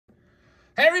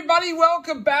Hey everybody,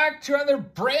 welcome back to another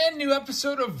brand new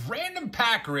episode of Random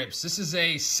Pack Rips. This is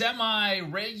a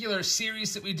semi-regular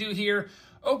series that we do here,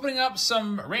 opening up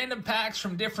some random packs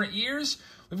from different years.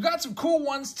 We've got some cool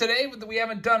ones today that we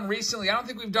haven't done recently. I don't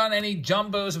think we've done any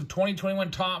jumbos of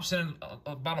 2021 Topps in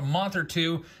about a month or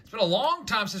two. It's been a long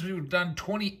time since we've done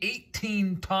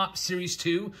 2018 Topps Series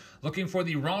 2, looking for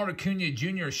the Ronald Acuna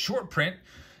Jr. short print.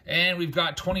 And we've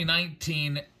got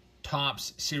 2019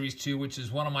 Topps Series 2, which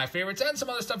is one of my favorites, and some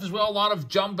other stuff as well. A lot of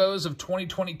jumbos of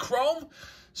 2020 Chrome.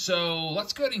 So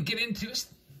let's go ahead and get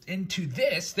into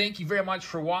this. Thank you very much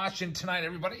for watching tonight,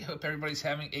 everybody. Hope everybody's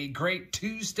having a great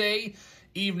Tuesday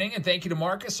evening, and thank you to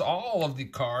Marcus. All of the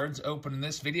cards open in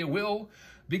this video will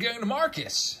be going to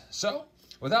Marcus. So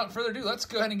without further ado, let's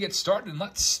go ahead and get started, and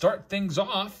let's start things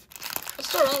off. Let's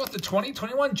start off with the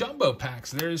 2021 jumbo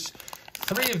packs. There's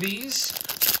 3 of these.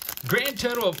 Grand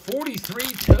total of 43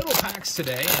 total packs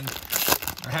today, and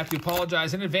I have to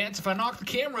apologize in advance if I knock the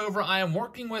camera over. I am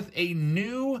working with a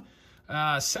new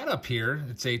setup here.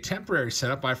 It's a temporary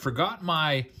setup. I forgot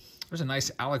there's a nice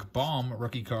Alec Baum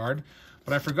rookie card,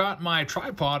 but I forgot my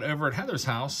tripod over at Heather's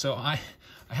house, so I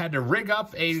had to rig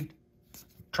up a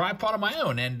tripod of my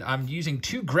own, and I'm using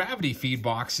 2 gravity feed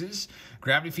boxes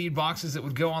that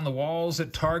would go on the walls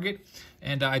at Target,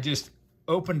 and I just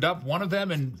opened up one of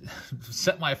them and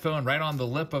set my phone right on the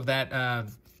lip of that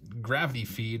gravity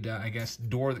feed, I guess,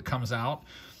 door that comes out.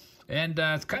 And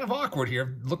it's kind of awkward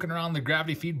here, looking around the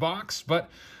gravity feed box, but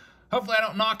hopefully I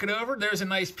don't knock it over. There's a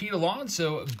nice Pete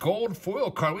Alonso gold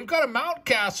foil card. We've got a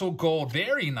Mountcastle gold,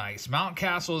 very nice.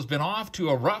 Mountcastle has been off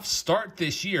to a rough start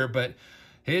this year, but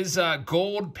his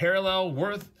gold parallel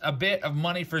worth a bit of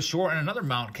money for sure. And another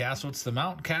Mountcastle. It's the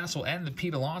Mountcastle and the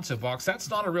Pete Alonso box. That's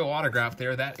not a real autograph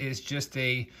there. That is just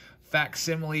a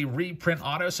facsimile reprint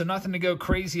auto, so nothing to go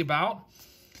crazy about.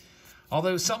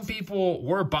 Although some people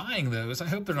were buying those. I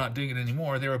hope they're not doing it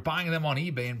anymore. They were buying them on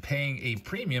eBay and paying a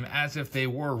premium as if they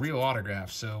were real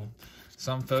autographs. So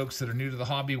some folks that are new to the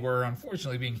hobby were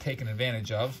unfortunately being taken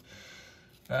advantage of.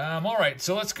 All right,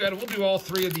 so let's go ahead. We'll do all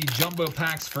 3 of the jumbo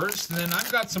packs first. And then I've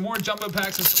got some more jumbo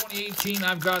packs of 2018.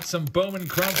 I've got some Bowman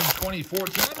Chrome from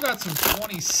 2014. I've got some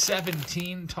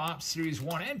 2017 Topps Series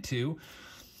 1 and 2.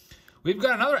 We've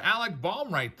got another Alec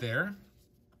Baum right there.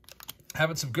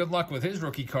 Having some good luck with his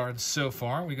rookie cards so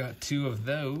far. We got 2 of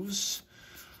those.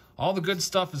 All the good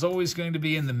stuff is always going to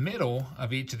be in the middle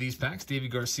of each of these packs. Davey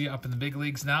Garcia up in the big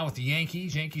leagues now with the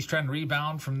Yankees. Yankees trying to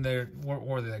rebound from their, what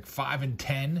were they, like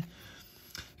 5-10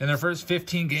 in their first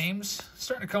 15 games.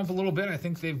 Starting to come up a little bit. I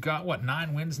think they've got,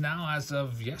 9 wins now as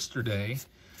of yesterday.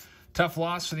 Tough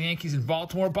loss for the Yankees in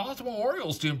Baltimore. Baltimore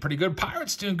Orioles doing pretty good.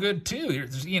 Pirates doing good too.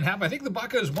 There's Ian Happ. I think the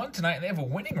Buccos won tonight, and they have a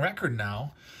winning record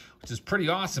now, which is pretty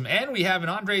awesome. And we have an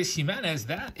Andres Jimenez.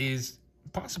 That is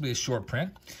possibly a short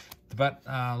print, but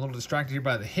a little distracted here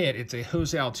by the hit. It's a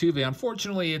Jose Altuve.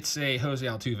 Unfortunately, it's a Jose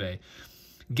Altuve.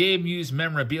 Gabe Muse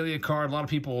memorabilia card. A lot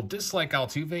of people dislike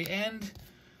Altuve, and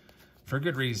for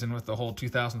good reason with the whole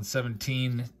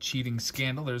 2017 cheating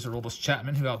scandal. There's Aroldis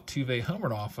Chapman, who Altuve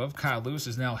homered off of. Kyle Lewis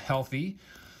is now healthy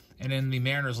and in the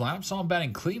Mariners lineup. Saw him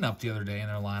batting cleanup the other day in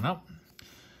their lineup.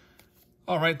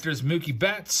 All right, there's Mookie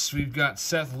Betts. We've got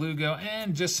Seth Lugo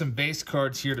and just some base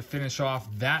cards here to finish off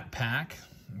that pack.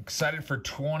 I'm excited for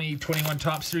 2021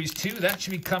 Topps Series 2. That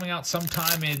should be coming out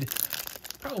sometime in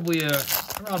probably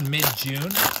around mid-June.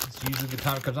 It's usually the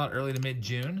time it comes out, early to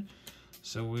mid-June.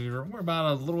 So we're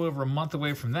about a little over a month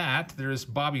away from that. There's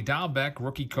Bobby Dalbec,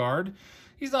 rookie card.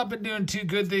 He's not been doing too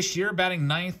good this year, batting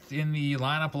 9th in the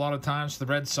lineup a lot of times for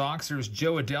the Red Sox. There's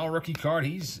Joe Adell, rookie card.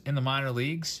 He's in the minor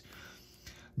leagues.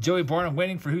 Joey Bart, I'm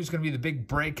waiting for who's going to be the big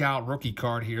breakout rookie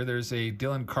card here. There's a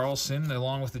Dylan Carlson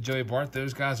along with the Joey Bart.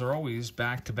 Those guys are always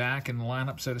back-to-back in the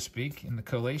lineup, so to speak, in the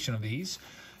collation of these.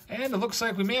 And it looks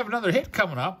like we may have another hit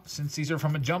coming up. Since these are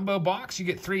from a jumbo box, you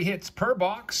get 3 hits per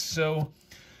box, so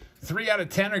 3 out of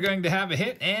 10 are going to have a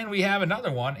hit, and we have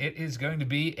another one. It is going to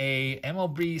be a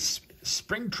MLB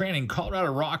Spring Training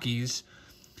Colorado Rockies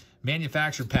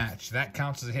manufactured patch. That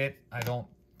counts as a hit.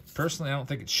 Personally, I don't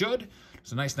think it should.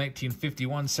 It's a nice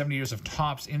 1951 70 Years of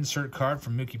Topps insert card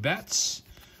from Mookie Betts.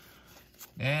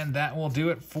 And that will do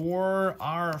it for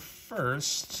our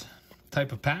first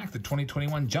type of pack, the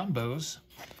 2021 Jumbos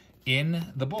in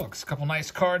the books. A couple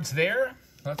nice cards there.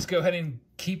 Let's go ahead and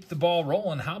keep the ball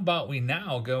rolling. How about we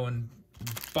now go and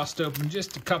bust open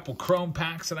just a couple Chrome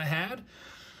packs that I had.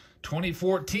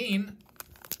 2014,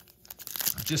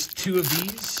 just 2 of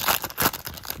these.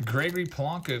 Gregory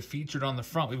Polanco featured on the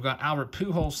front. We've got Albert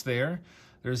Pujols there.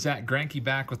 There's Zach Greinke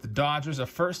back with the Dodgers. A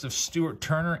first of Stuart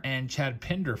Turner and Chad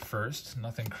Pinder first.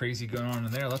 Nothing crazy going on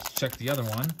in there. Let's check the other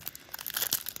one.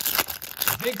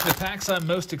 think the packs I'm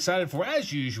most excited for,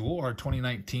 as usual, are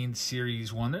 2019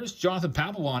 Series 1. There's Jonathan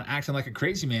Papelbon acting like a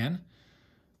crazy man.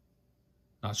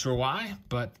 Not sure why,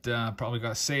 but probably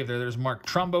got a save there. There's Mark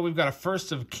Trumbo. We've got a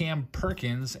first of Cam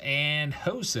Perkins and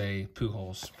Jose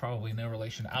Pujols. Probably no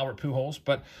relation to Albert Pujols.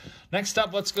 But next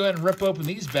up, let's go ahead and rip open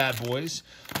these bad boys.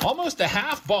 Almost a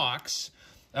half box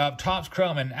of Topps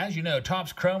Chrome. And as you know,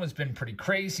 Topps Chrome has been pretty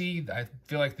crazy. I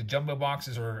feel like the jumbo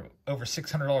boxes are over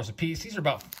 $600 a piece. These are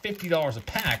about $50 a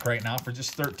pack right now for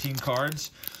just 13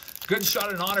 cards. Good shot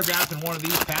at an autograph in one of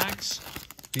these packs.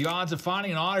 The odds of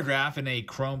finding an autograph in a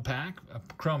Chrome pack, a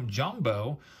Chrome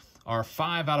Jumbo, are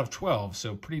 5 out of 12.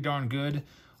 So pretty darn good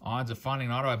odds of finding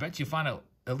an auto. I bet you find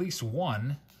at least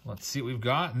one. Let's see what we've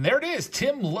got. And there it is,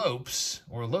 Tim Lopes,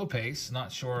 or Lopez.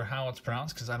 Not sure how it's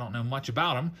pronounced because I don't know much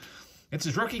about him. It's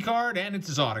his rookie card and it's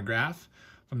his autograph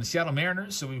from the Seattle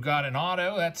Mariners. So we've got an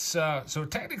auto. That's so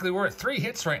technically we're at 3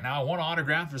 hits right now. 1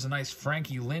 autograph. There's a nice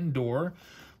Frankie Lindor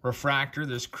refractor.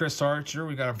 There's Chris Archer.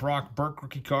 We got a Brock Burke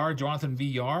rookie card. Jonathan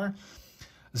VR.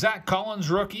 Zach Collins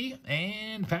rookie.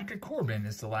 And Patrick Corbin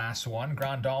is the last one.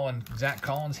 Grandal and Zach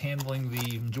Collins handling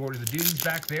the majority of the duties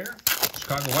back there.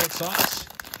 Chicago White Sox.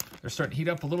 They're starting to heat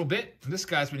up a little bit. This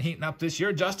guy's been heating up this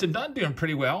year. Justin Dunn doing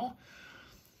pretty well.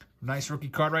 Nice rookie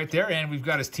card right there. And we've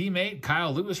got his teammate,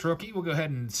 Kyle Lewis rookie. We'll go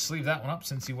ahead and sleeve that one up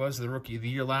since he was the rookie of the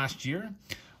year last year.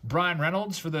 Brian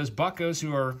Reynolds for those Buccos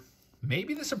who are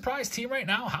maybe the surprise team right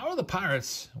now. How are the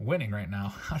Pirates winning right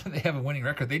now? How do they have a winning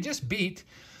record? They just beat,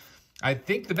 I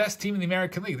think, the best team in the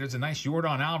American League. There's a nice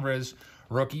Yordan Alvarez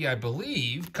rookie, I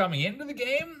believe, coming into the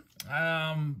game.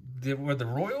 Were the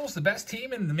Royals the best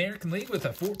team in the American League with a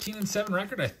 14-7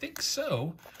 record? I think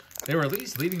so. They were at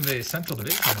least leading the Central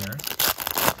Division there.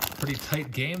 Pretty tight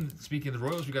game. Speaking of the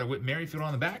Royals, we got a Whit Merrifield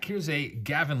on the back. Here's a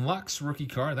Gavin Lux rookie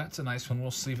card. That's a nice one.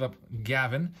 We'll sleeve up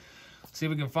Gavin. See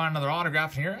if we can find another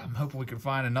autograph in here. I'm hoping we can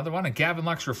find another one. A Gavin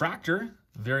Lux refractor.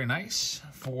 Very nice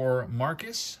for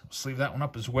Marcus. Sleeve that one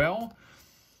up as well.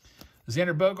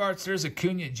 Xander Bogaerts. There's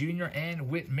Acuna Jr. and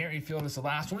Whit Merrifield is the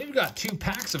last one. We've got 2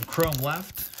 packs of Chrome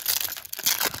left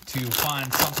to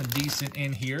find something decent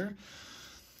in here.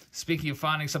 Speaking of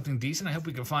finding something decent, I hope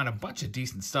we can find a bunch of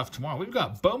decent stuff tomorrow. We've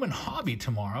got Bowman Hobby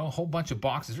tomorrow. A whole bunch of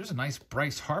boxes. There's a nice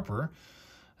Bryce Harper.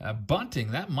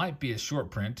 Bunting, that might be a short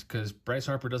print because Bryce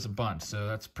Harper doesn't bunt. So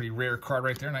that's a pretty rare card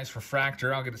right there. Nice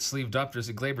refractor. I'll get it sleeved up. There's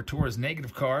a Gleyber Torres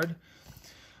negative card.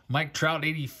 Mike Trout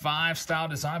 85 style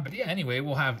design. But yeah, anyway,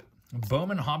 we'll have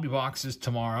Bowman Hobby boxes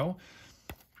tomorrow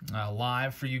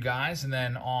live for you guys. And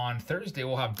then on Thursday,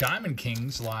 we'll have Diamond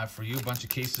Kings live for you. A bunch of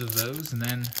cases of those. And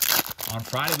then on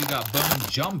Friday, we got Bowman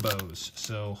Jumbos.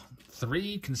 So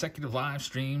 3 consecutive live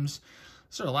streams.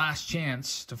 This is our last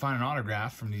chance to find an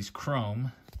autograph from these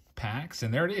Chrome packs.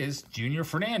 And there it is, Junior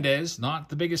Fernandez. Not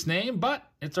the biggest name, but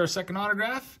it's our second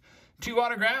autograph. 2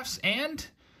 autographs, and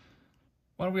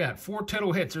what do we got? 4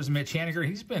 total hits. There's Mitch Haniger.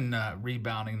 He's been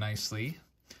rebounding nicely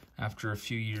after a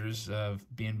few years of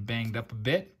being banged up a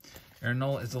bit. Aaron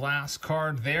Nola is the last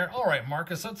card there. All right,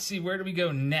 Marcus, let's see. Where do we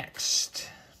go next?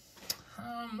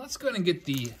 Let's go ahead and get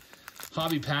the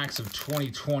hobby packs of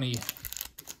 2020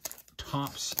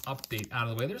 Topps update out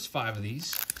of the way. There's 5 of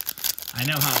these. I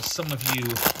know how some of you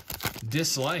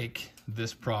dislike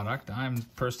this product. I'm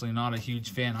personally not a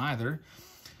huge fan either.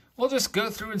 We'll just go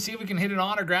through and see if we can hit an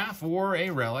autograph or a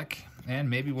relic, and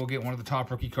maybe we'll get one of the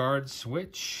top rookie cards,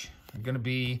 which are going to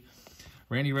be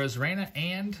Randy Rosarena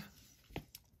and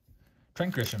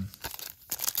Trent Grisham.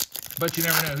 But you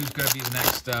never know who's going to be the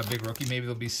next big rookie. Maybe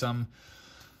there'll be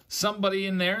somebody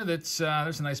in there that's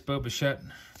there's a nice Bo Bichette,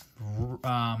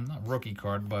 not rookie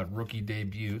card, but rookie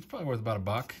debut. It's probably worth about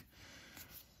 $1.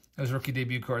 Those rookie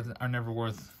debut cards are never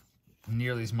worth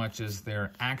nearly as much as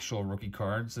their actual rookie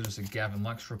cards. There's a Gavin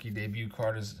Lux rookie debut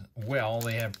card as well.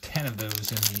 They have 10 of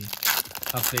those in the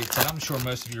update set. I'm sure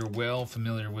most of you are well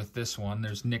familiar with this one.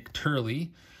 There's Nick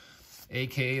Turley,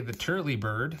 a.k.a. the Turley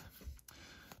Bird.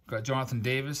 We've got Jonathan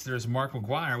Davis. There's Mark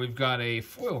McGwire. We've got a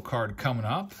foil card coming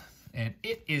up, and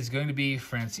it is going to be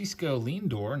Francisco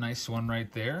Lindor. Nice one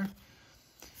right there.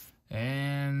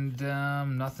 And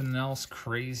nothing else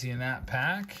crazy in that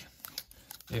pack.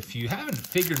 If you haven't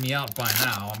figured me out by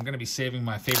now, I'm going to be saving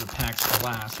my favorite packs for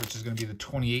last, which is going to be the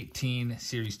 2018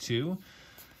 Series 2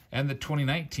 and the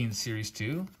 2019 Series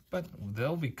 2. But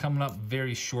they'll be coming up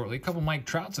very shortly. A couple Mike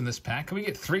Trouts in this pack. Can we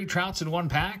get 3 Trouts in one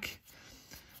pack?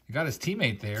 We got his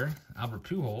teammate there, Albert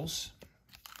Pujols.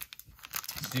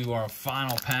 Let's do our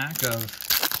final pack of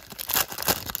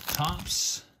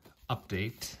Topps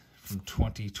update from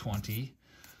 2020.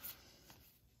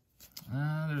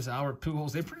 There's Albert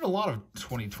Pujols. They printed a lot of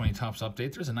 2020 Topps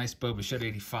updates. There's a nice Bo Bichette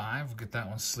 85. We'll get that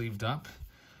one sleeved up.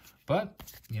 But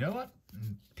you know what?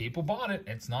 People bought it.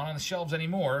 It's not on the shelves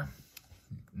anymore.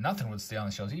 Nothing would stay on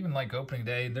the shelves. Even like opening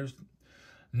day,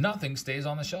 nothing stays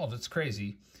on the shelves. It's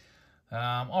crazy.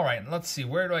 All right, let's see.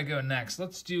 Where do I go next?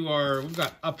 Let's do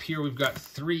we've got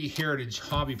 3 Heritage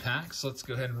Hobby Packs. Let's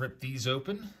go ahead and rip these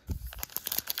open.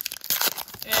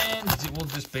 And we'll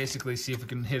just basically see if we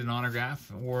can hit an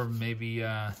autograph or maybe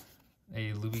a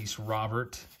Luis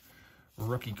Robert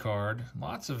rookie card.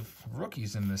 Lots of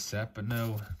rookies in this set, but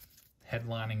no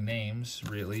headlining names,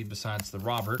 really, besides the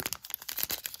Robert.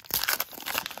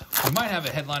 We might have a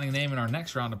headlining name in our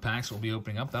next round of packs we'll be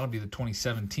opening up. That'll be the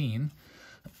 2017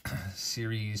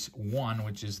 Series 1,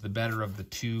 which is the better of the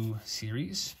 2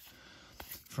 series.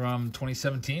 From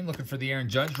 2017, looking for the Aaron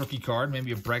Judge rookie card.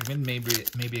 Maybe a Bregman,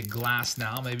 maybe a Glass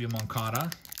now, maybe a Moncada.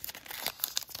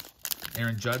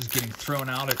 Aaron Judge getting thrown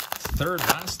out at 3rd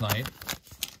last night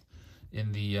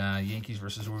in the Yankees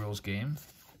versus Orioles game.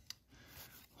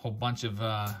 Whole bunch of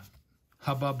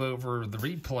hubbub over the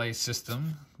replay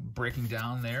system breaking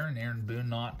down there, and Aaron Boone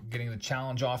not getting the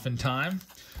challenge off in time.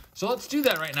 So let's do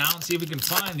that right now and see if we can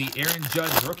find the Aaron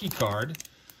Judge rookie card.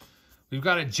 We've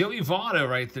got a Joey Votto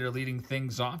right there leading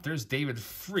things off. There's David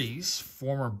Freese,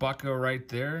 former Bucco right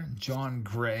there. John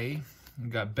Gray.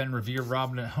 We've got Ben Revere,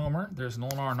 Robin at Homer. There's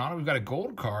Nolan Arenado. We've got a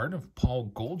gold card of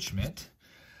Paul Goldschmidt.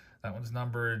 That one's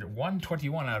numbered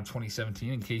 121 out of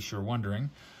 2017, in case you're wondering.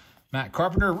 Matt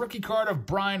Carpenter, rookie card of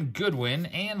Brian Goodwin.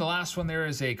 And the last one there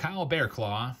is a Kyle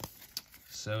Bearclaw.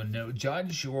 So no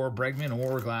Judge or Bregman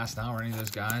or Glasnow or any of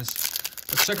those guys.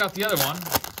 Let's check out the other one.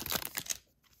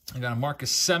 I got a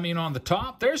Marcus Semien on the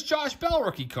top. There's Josh Bell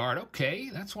rookie card. Okay,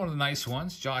 that's one of the nice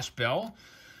ones. Josh Bell.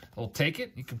 We'll take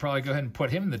it. You can probably go ahead and put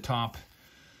him in the top,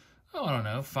 I don't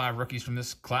know, 5 rookies from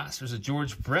this class. There's a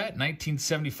George Brett,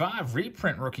 1975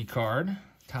 reprint rookie card.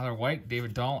 Tyler White,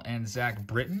 David Dahl, and Zach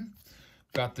Britton.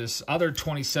 Got this other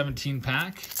 2017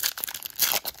 pack.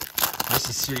 This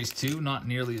is Series 2. Not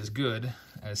nearly as good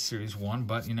as Series 1,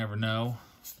 but you never know.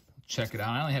 Check it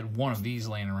out. I only had one of these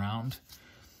laying around.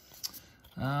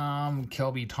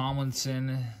 Kelby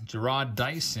Tomlinson, Gerard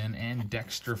Dyson, and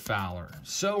Dexter Fowler.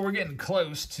 So we're getting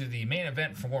close to the main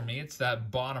event for me. It's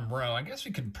that bottom row. I guess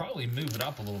we could probably move it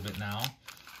up a little bit now,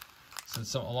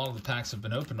 since a lot of the packs have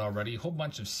been opened already. A whole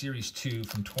bunch of Series 2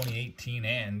 from 2018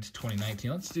 and 2019.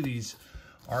 Let's do these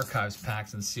Archives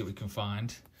packs and see what we can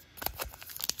find.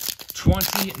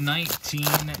 2019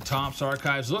 Topps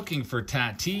Archives, looking for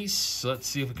Tatis. Let's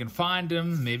see if we can find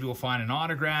him. Maybe we'll find an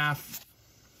autograph.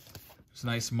 It's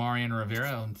nice Mariano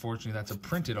Rivera. Unfortunately, that's a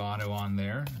printed auto on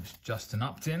there. There's Justin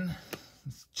Upton.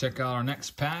 Let's check out our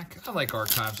next pack. I like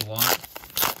Archives a lot.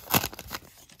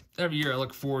 Every year I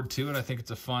look forward to it. I think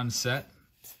it's a fun set.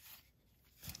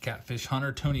 Catfish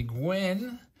Hunter, Tony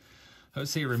Gwynn,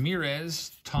 Jose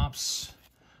Ramirez, Topps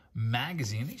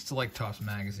Magazine. I used to like Topps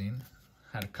Magazine.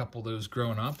 Had a couple of those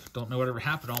growing up. Don't know whatever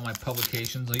happened to all my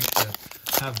publications. I used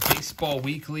to have Baseball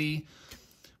Weekly.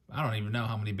 I don't even know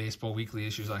how many Baseball Weekly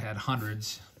issues I had.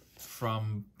 Hundreds.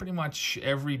 From pretty much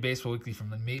every Baseball Weekly from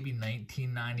maybe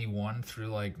 1991 through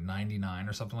like 99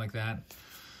 or something like that.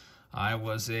 I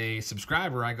was a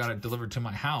subscriber. I got it delivered to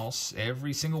my house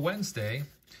every single Wednesday.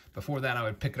 Before that, I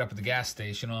would pick it up at the gas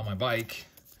station on my bike.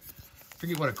 I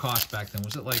forget what it cost back then.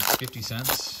 Was it like 50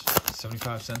 cents,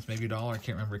 75 cents, maybe $1? I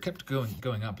can't remember. It kept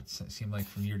going up, it seemed like,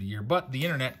 from year to year. But the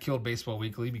internet killed Baseball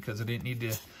Weekly because I didn't need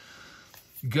to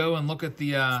go and look at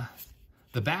the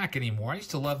back anymore. I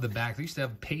used to love the back. They used to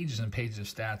have pages and pages of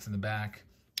stats in the back.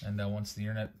 And once the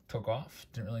internet took off,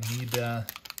 didn't really need that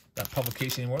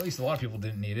publication anymore. At least a lot of people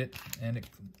didn't need it. And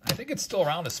I think it's still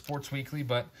around as Sports Weekly,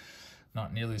 but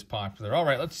not nearly as popular. All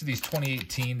right, let's do these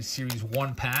 2018 Series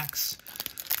 1 packs.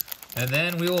 And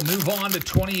then we will move on to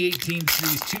 2018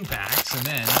 Series 2 packs. And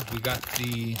then we got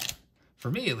for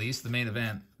me at least, the main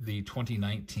event, the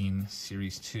 2019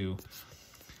 Series 2.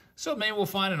 So maybe we'll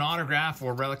find an autograph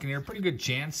or relic in here. Pretty good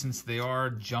chance since they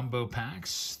are jumbo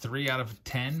packs. 3 out of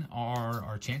 10 are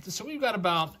our chances. So we've got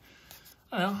about,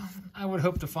 I don't know, I would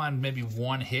hope to find maybe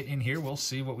 1 hit in here. We'll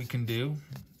see what we can do.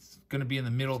 It's going to be in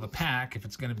the middle of the pack. If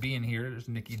it's going to be in here, there's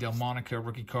Nicky Delmonico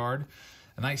rookie card.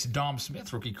 A nice Dom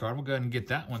Smith rookie card. We'll go ahead and get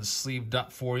that one sleeved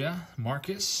up for you.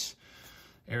 Marcus,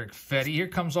 Eric Fetty. Here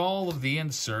comes all of the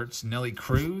inserts. Nelly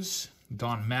Cruz,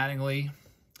 Don Mattingly,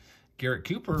 Garrett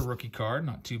Cooper, rookie card,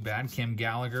 not too bad. Kim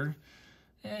Gallagher,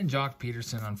 and Jock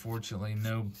Peterson, unfortunately,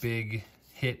 no big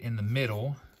hit in the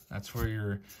middle. That's where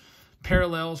your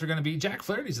parallels are going to be. Jack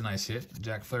Flaherty's a nice hit.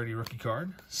 Jack Flaherty, rookie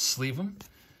card. Sleeve him.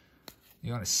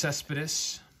 You want a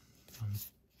Cespedes,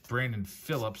 Brandon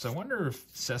Phillips. I wonder if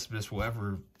Cespedes will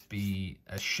ever be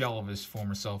a shell of his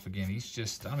former self again. He's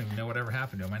just, I don't even know whatever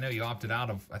happened to him. I know he opted out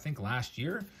of, I think, last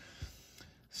year.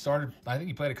 Started, I think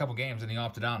he played a couple games and he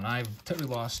opted out, and I've totally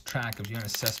lost track of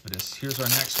Giannis Cespedes. Here's our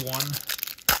next one.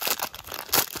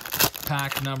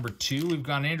 Pack number 2. We've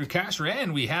got Andrew Casher,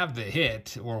 and we have the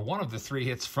hit, or one of the 3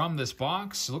 hits from this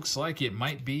box. Looks like it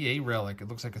might be a relic. It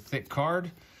looks like a thick card.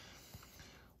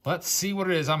 Let's see what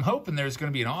it is. I'm hoping there's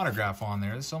going to be an autograph on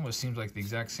there. This almost seems like the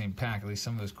exact same pack, at least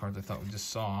some of those cards I thought we just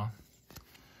saw.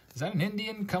 Is that an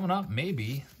Indian coming up?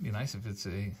 Maybe. It'd be nice if it's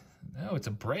a... No, it's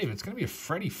a Brave. It's going to be a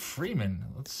Freddie Freeman.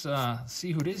 Let's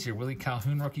see who it is here. Willie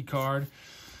Calhoun rookie card.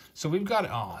 So we've got...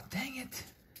 Oh, dang it.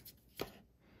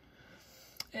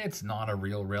 It's not a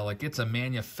real relic. It's a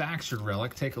manufactured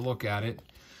relic. Take a look at it.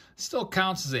 Still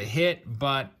counts as a hit,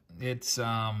 but it's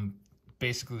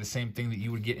basically the same thing that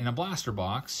you would get in a blaster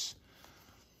box.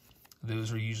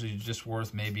 Those are usually just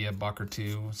worth maybe $1 or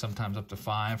 $2, sometimes up to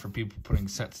 $5 for people putting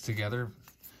sets together.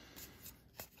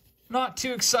 Not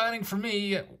too exciting for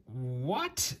me.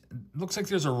 What? Looks like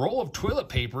there's a roll of toilet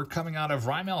paper coming out of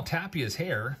Raimel Tapia's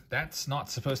hair. That's not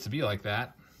supposed to be like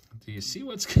that. Do you see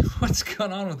what's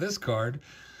going on with this card?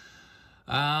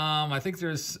 I think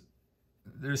there's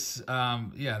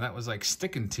yeah, that was like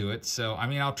sticking to it. So, I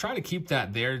mean, I'll try to keep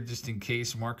that there just in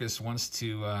case Marcus wants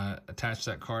to attach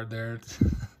that card there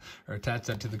or attach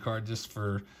that to the card just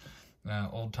for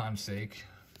old time's sake.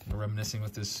 We're reminiscing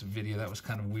with this video. That was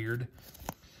kind of weird.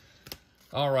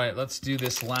 All right, let's do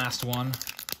this last one, and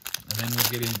then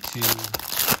we'll get into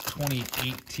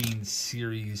 2018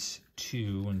 Series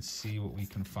 2 and see what we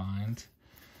can find.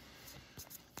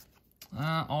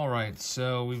 All right,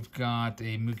 so we've got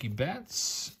a Mookie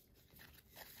Betts,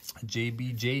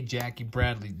 JBJ, Jackie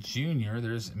Bradley Jr.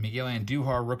 There's Miguel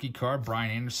Andujar rookie card,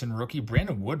 Brian Anderson rookie,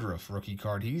 Brandon Woodruff rookie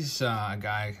card. He's a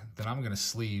guy that I'm going to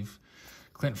sleeve.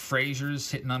 Clint Frazier's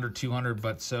hitting under 200,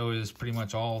 but so is pretty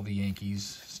much all the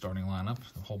Yankees starting lineup.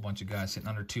 A whole bunch of guys hitting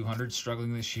under 200,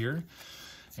 struggling this year.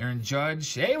 Aaron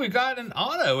Judge. Hey, we got an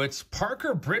auto. It's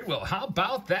Parker Bridwell. How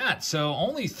about that? So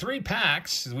only 3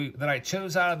 packs that I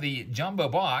chose out of the jumbo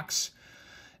box.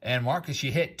 And Marcus,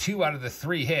 you hit 2 out of the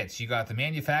 3 hits. You got the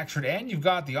manufactured and you've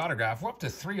got the autograph. We're up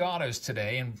to 3 autos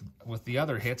today. And with the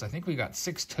other hits, I think we got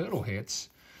 6 total hits.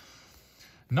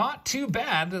 Not too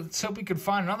bad. Let's hope we could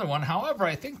find another one. However,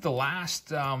 I think the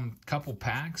last couple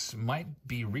packs might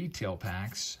be retail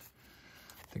packs.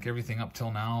 I think everything up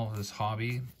till now is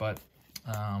hobby, but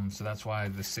so that's why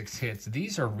the 6 hits.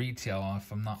 These are retail, if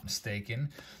I'm not mistaken.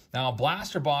 Now, a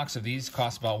blaster box of these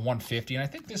costs about $150, and I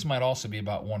think this might also be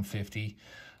about $150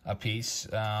 a piece,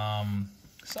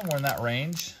 somewhere in that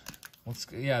range.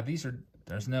 Yeah, these are.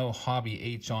 There's no hobby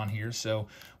H on here, so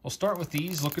we'll start with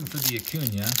these. Looking for the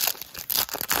Acuna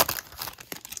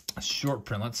short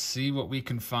print. Let's see what we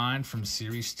can find from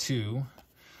Series 2.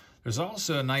 There's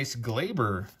also a nice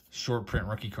Glaber short print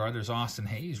rookie card. There's Austin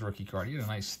Hayes rookie card. He had a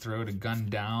nice throw to gun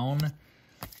down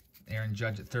Aaron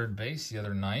Judge at third base the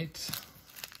other night.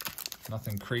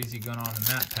 Nothing crazy going on in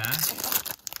that pack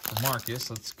for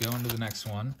Marcus. Let's go into the next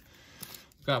one.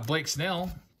 We've got Blake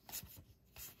Snell,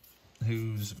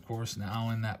 who's, of course,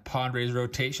 now in that Padres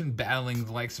rotation, battling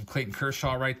the likes of Clayton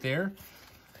Kershaw right there.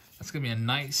 That's going to be a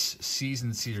nice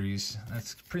season series.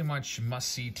 That's pretty much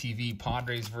must-see TV.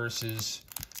 Padres versus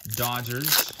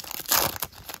Dodgers,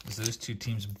 as those two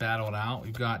teams battle it out.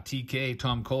 We've got TK,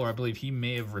 Tom Kohler. I believe he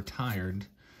may have retired.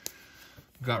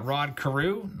 We've got Rod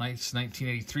Carew, nice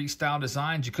 1983 style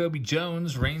design. Jacoby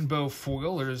Jones, rainbow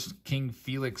foil. There's King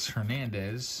Felix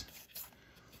Hernandez.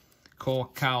 Cole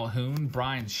Calhoun,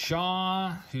 Brian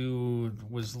Shaw, who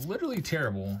was literally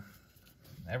terrible.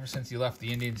 Ever since he left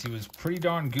the Indians, he was pretty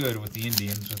darn good with the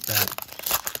Indians with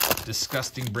that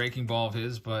disgusting breaking ball of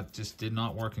his, but just did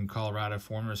not work in Colorado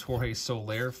for him. There's Jorge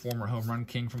Soler, former home run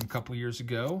king from a couple years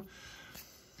ago.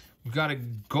 We've got a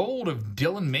gold of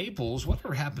Dylan Maples.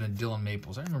 Whatever happened to Dylan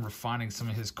Maples? I remember finding some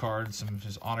of his cards, some of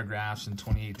his autographs in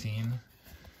 2018,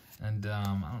 and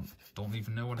I don't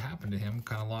even know what happened to him.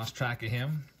 Kind of lost track of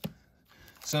him.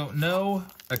 So no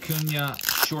Acuna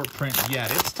short print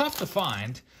yet. It's tough to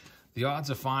find. The odds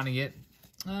of finding it,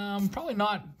 probably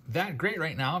not that great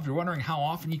right now. If you're wondering how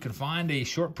often you can find a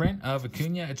short print of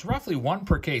Acuna, it's roughly 1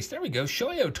 per case. There we go.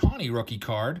 Shohei Ohtani rookie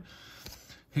card,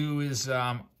 who is,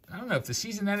 I don't know, if the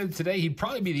season ended today, he'd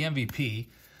probably be the MVP,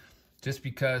 just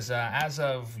because as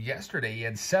of yesterday, he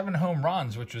had 7 home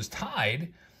runs, which was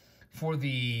tied for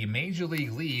the Major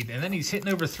League lead. And then he's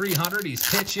hitting over 300. He's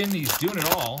pitching. He's doing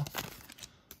it all.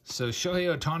 So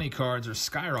Shohei Ohtani cards are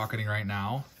skyrocketing right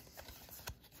now.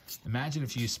 Imagine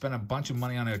if you spent a bunch of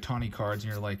money on Ohtani cards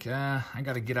and you're like, I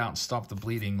got to get out and stop the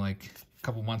bleeding like a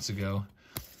couple months ago,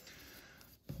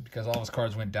 because all his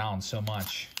cards went down so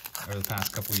much over the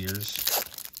past couple years.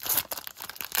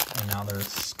 And now they're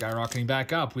skyrocketing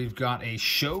back up. We've got a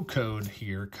show code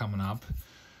here coming up,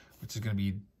 which is going to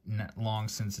be long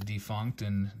since defunct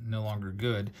and no longer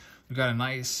good. We've got a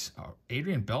nice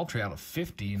Adrian Beltre out of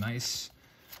 50. Nice,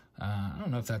 I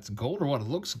don't know if that's gold or what. It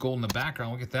looks gold in the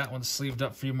background. We'll get that one sleeved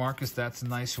up for you, Marcus. That's a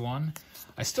nice one.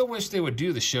 I still wish they would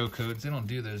do the show codes. They don't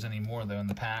do those anymore, though, in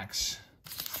the packs.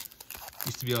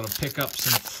 Used to be able to pick up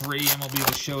some free MLB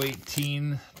The Show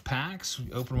 18 packs.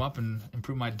 Open them up and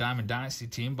improve my Diamond Dynasty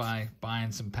team by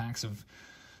buying some packs of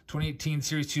 2018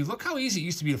 Series 2. Look how easy it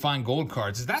used to be to find gold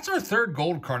cards. That's our third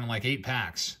gold card in like 8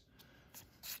 packs.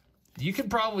 You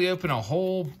could probably open a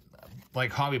whole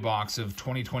like hobby box of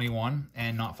 2021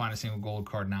 and not find a single gold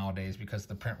card nowadays because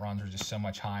the print runs are just so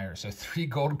much higher. So 3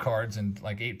 gold cards in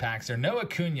like 8 packs. There are no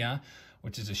Acuna,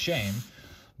 which is a shame,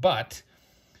 but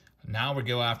now we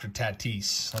go after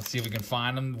Tatis. Let's see if we can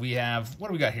find them. We have, what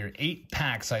do we got here? 8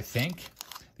 packs, I think.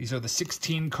 These are the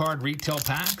 16 card retail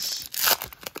packs.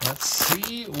 Let's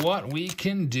see what we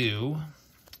can do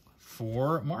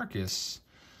for Marcus.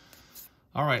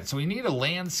 All right, so we need a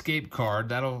landscape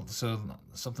card. So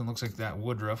something looks like that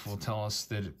Woodruff will tell us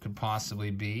that it could possibly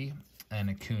be an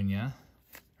Acuna,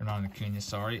 or not an Acuna,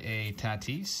 sorry, a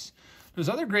Tatis. There's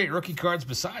other great rookie cards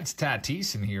besides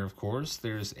Tatis in here, of course.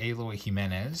 There's Eloy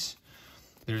Jimenez,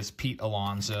 there's Pete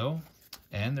Alonso,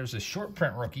 and there's a short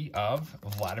print rookie of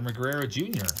Vladimir Guerrero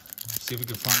Jr. Let's see if we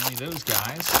can find any of those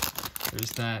guys.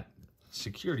 There's that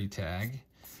security tag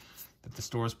that the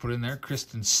stores put in there,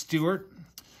 Kristen Stewart.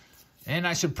 And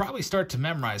I should probably start to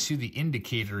memorize who the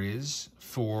indicator is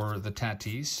for the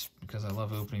Tatis, because I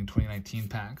love opening 2019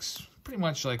 packs. Pretty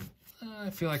much like,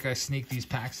 I feel like I sneak these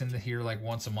packs into here like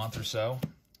once a month or so.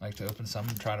 I like to open some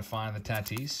and try to find the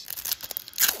Tatis.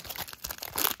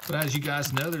 But as you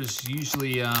guys know, there's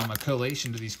usually a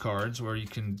collation to these cards where you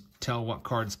can tell what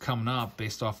card's coming up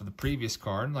based off of the previous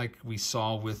card. Like we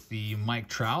saw with the Mike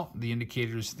Trout, the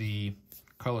indicator's the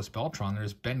Carlos Beltran.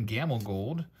 There's Ben Gamel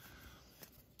Gold.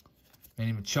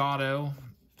 Manny Machado,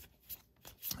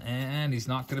 and he's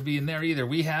not going to be in there either.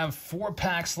 We have 4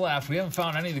 packs left. We haven't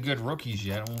found any of the good rookies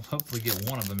yet. We'll hopefully get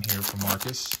one of them here for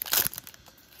Marcus.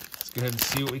 Let's go ahead and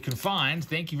see what we can find.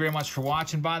 Thank you very much for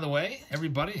watching, by the way,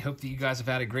 everybody. Hope that you guys have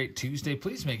had a great Tuesday.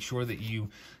 Please make sure that you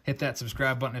hit that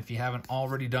subscribe button if you haven't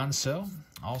already done so.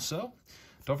 Also,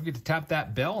 don't forget to tap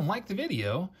that bell and like the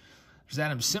video. There's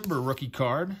Adam Simber rookie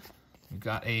card. We've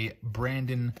got a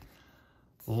Brandon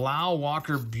Lau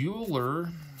Walker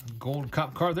Buehler Gold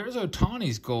Cup card. There's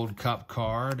Ohtani's Gold Cup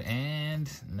card, and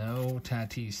no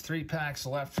Tatis. 3 packs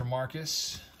left for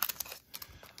Marcus.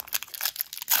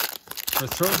 For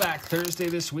Throwback Thursday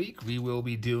this week, we will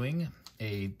be doing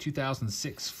a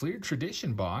 2006 Fleer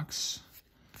Tradition box.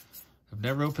 I've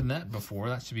never opened that before.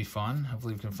 That should be fun.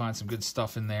 Hopefully we can find some good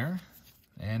stuff in there.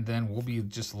 And then we'll be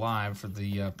just live for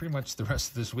the pretty much the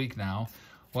rest of this week now.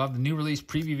 We'll have the new release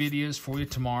preview videos for you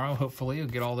tomorrow. Hopefully, I'll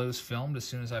get all those filmed as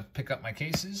soon as I pick up my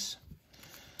cases.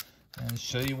 And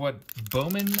show you what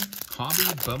Bowman Hobby,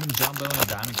 Bowman Jumbo, and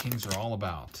Diamond Kings are all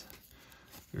about.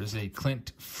 There's a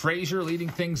Clint Frazier leading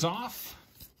things off.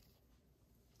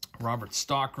 Robert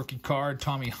Stock rookie card,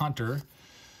 Tommy Hunter.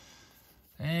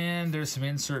 And there's some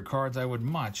insert cards. I would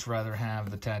much rather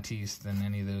have the Tatis than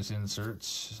any of those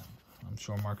inserts. I'm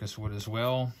sure Marcus would as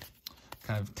well.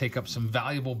 Kind of take up some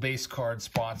valuable base card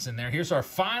spots in there. Here's our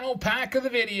final pack of the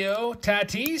video.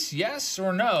 Tatis, yes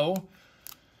or no?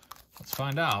 Let's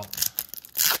find out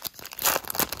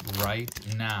right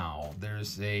now.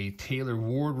 There's a Taylor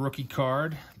Ward rookie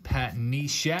card, Pat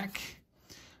Neshek,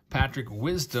 Patrick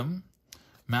Wisdom,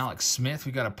 Malik Smith.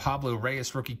 We got a Pablo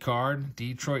Reyes rookie card,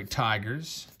 Detroit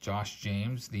Tigers, Josh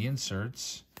James, the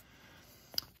inserts,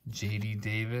 J.D.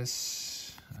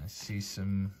 Davis. I see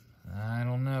some... I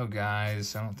don't know,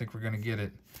 guys. I don't think we're going to get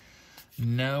it.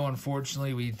 No,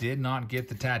 unfortunately, we did not get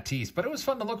the Tatis, but it was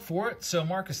fun to look for it. So,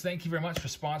 Marcus, thank you very much for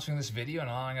sponsoring this video and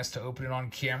allowing us to open it on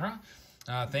camera.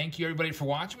 Thank you, everybody, for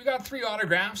watching. We got 3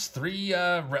 autographs, 3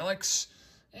 relics,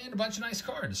 and a bunch of nice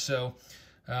cards. So,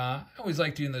 I always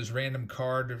like doing those random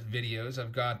card videos.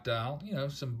 I've got, you know,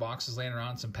 some boxes laying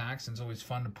around, some packs, and it's always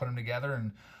fun to put them together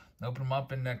and open them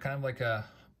up in kind of like a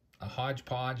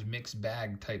hodgepodge mixed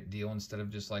bag type deal instead of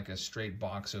just like a straight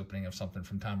box opening of something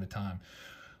from time to time.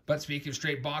 But speaking of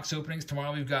straight box openings,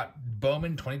 tomorrow we've got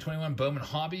Bowman 2021 Bowman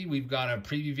Hobby. We've got a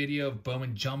preview video of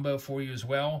Bowman Jumbo for you as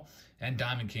well, and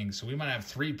Diamond Kings. So we might have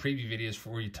 3 preview videos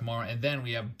for you tomorrow, and then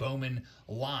we have Bowman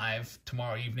Live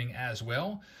tomorrow evening as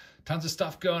well. Tons of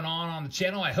stuff going on the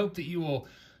channel. I hope that you will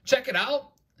check it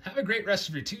out. Have a great rest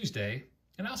of your Tuesday,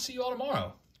 and I'll see you all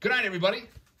tomorrow. Good night, everybody.